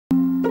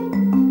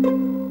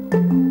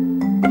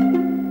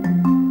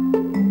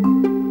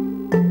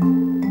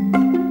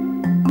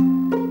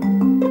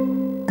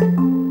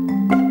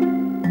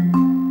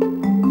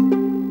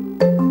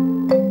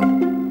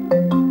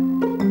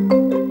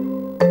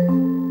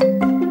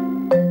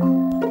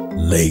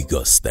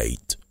Lagos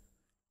State,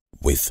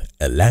 with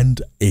a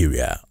land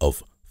area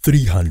of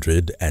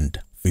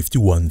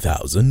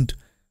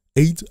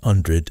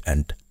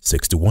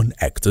 351,861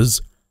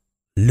 hectares,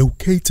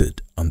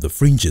 located on the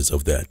fringes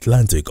of the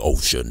Atlantic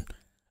Ocean,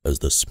 is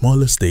the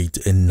smallest state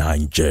in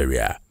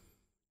Nigeria.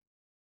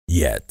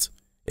 Yet,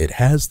 it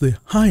has the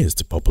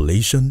highest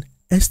population,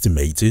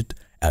 estimated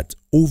at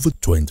over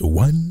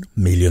 21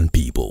 million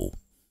people.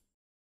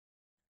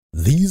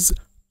 These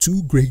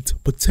two great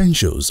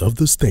potentials of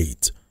the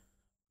state,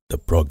 the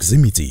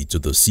proximity to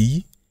the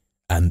sea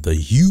and the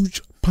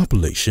huge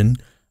population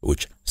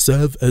which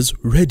serve as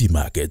ready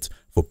market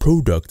for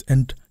product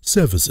and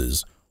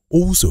services,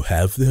 also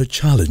have their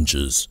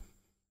challenges.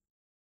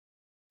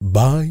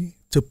 By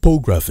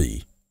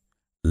topography,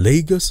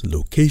 Lagos'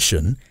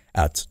 location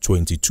at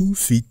 22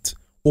 feet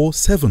or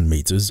 7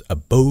 meters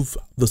above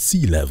the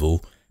sea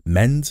level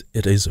meant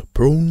it is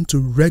prone to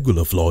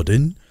regular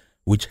flooding,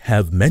 which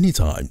have many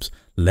times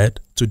led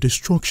to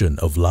destruction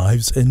of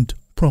lives and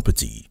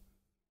property.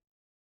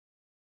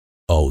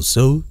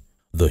 Also,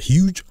 the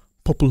huge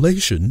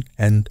population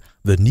and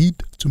the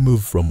need to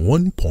move from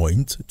one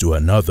point to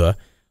another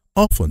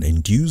often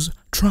induce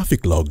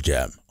traffic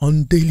logjam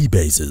on daily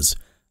basis,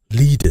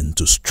 leading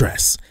to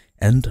stress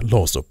and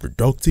loss of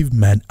productive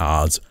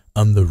man-hours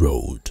on the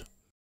road.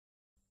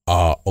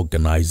 Our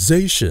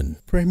organization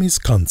premise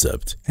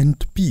concept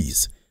and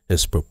peace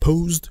has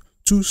proposed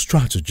two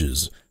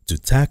strategies to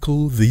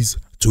tackle these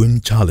twin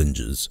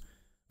challenges.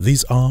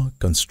 These are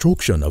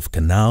construction of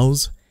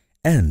canals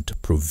and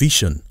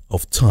provision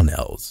of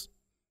tunnels.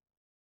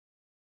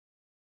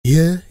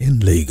 Here in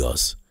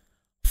Lagos,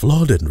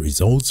 flooding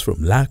results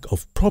from lack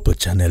of proper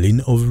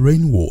channeling of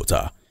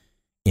rainwater,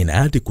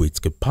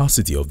 inadequate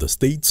capacity of the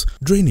state's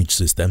drainage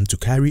system to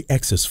carry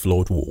excess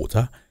flood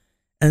water,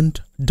 and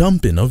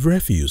dumping of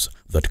refuse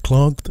that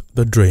clogged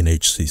the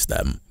drainage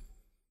system.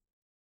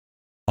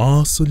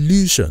 Our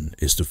solution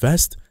is to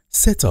first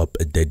set up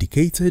a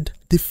dedicated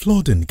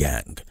deflooding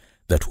gang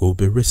that will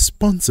be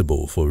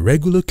responsible for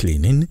regular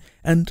cleaning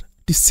and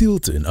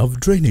desilting of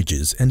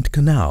drainages and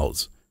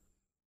canals.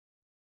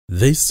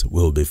 This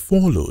will be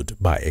followed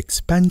by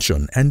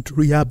expansion and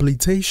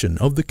rehabilitation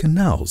of the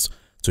canals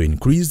to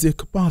increase their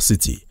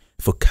capacity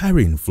for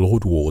carrying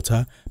flood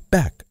water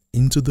back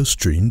into the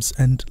streams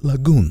and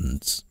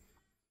lagoons.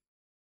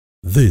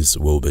 This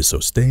will be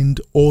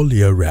sustained all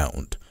year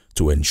round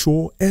to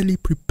ensure early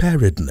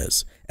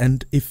preparedness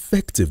and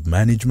effective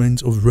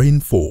management of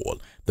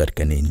rainfall that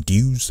can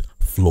induce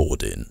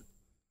flooding.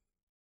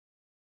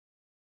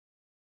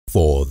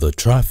 For the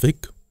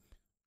traffic,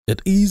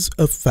 it is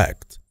a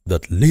fact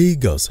that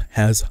Lagos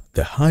has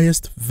the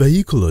highest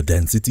vehicular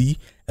density,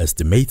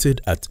 estimated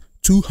at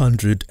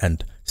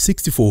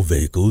 264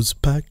 vehicles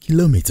per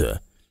kilometer.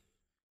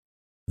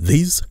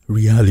 This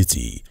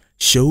reality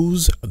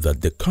shows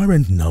that the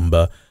current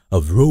number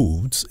of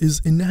roads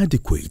is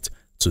inadequate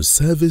to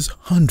service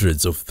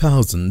hundreds of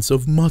thousands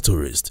of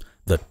motorists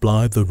that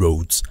ply the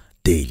roads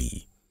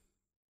daily.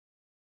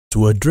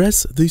 To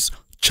address this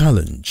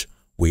challenge,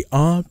 we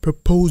are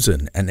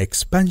proposing an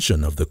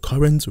expansion of the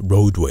current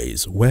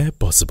roadways where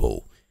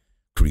possible,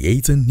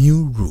 creating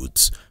new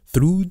routes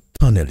through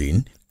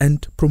tunneling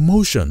and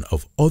promotion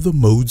of other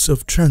modes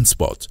of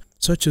transport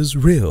such as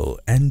rail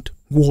and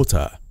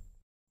water.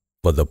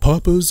 For the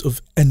purpose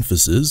of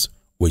emphasis,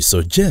 we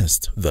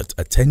suggest that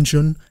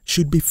attention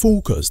should be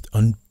focused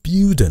on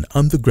building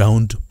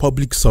underground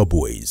public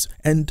subways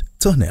and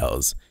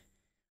tunnels.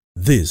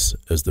 This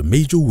is the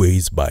major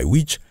ways by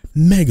which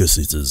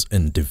megacities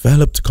in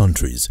developed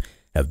countries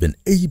have been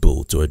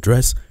able to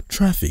address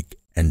traffic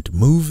and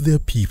move their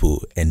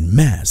people en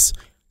masse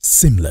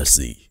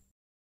seamlessly.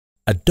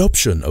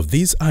 Adoption of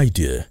this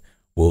idea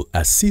will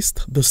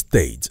assist the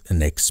state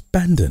in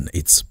expanding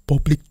its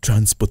public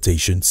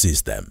transportation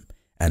system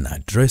and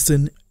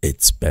addressing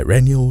its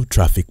perennial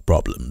traffic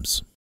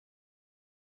problems.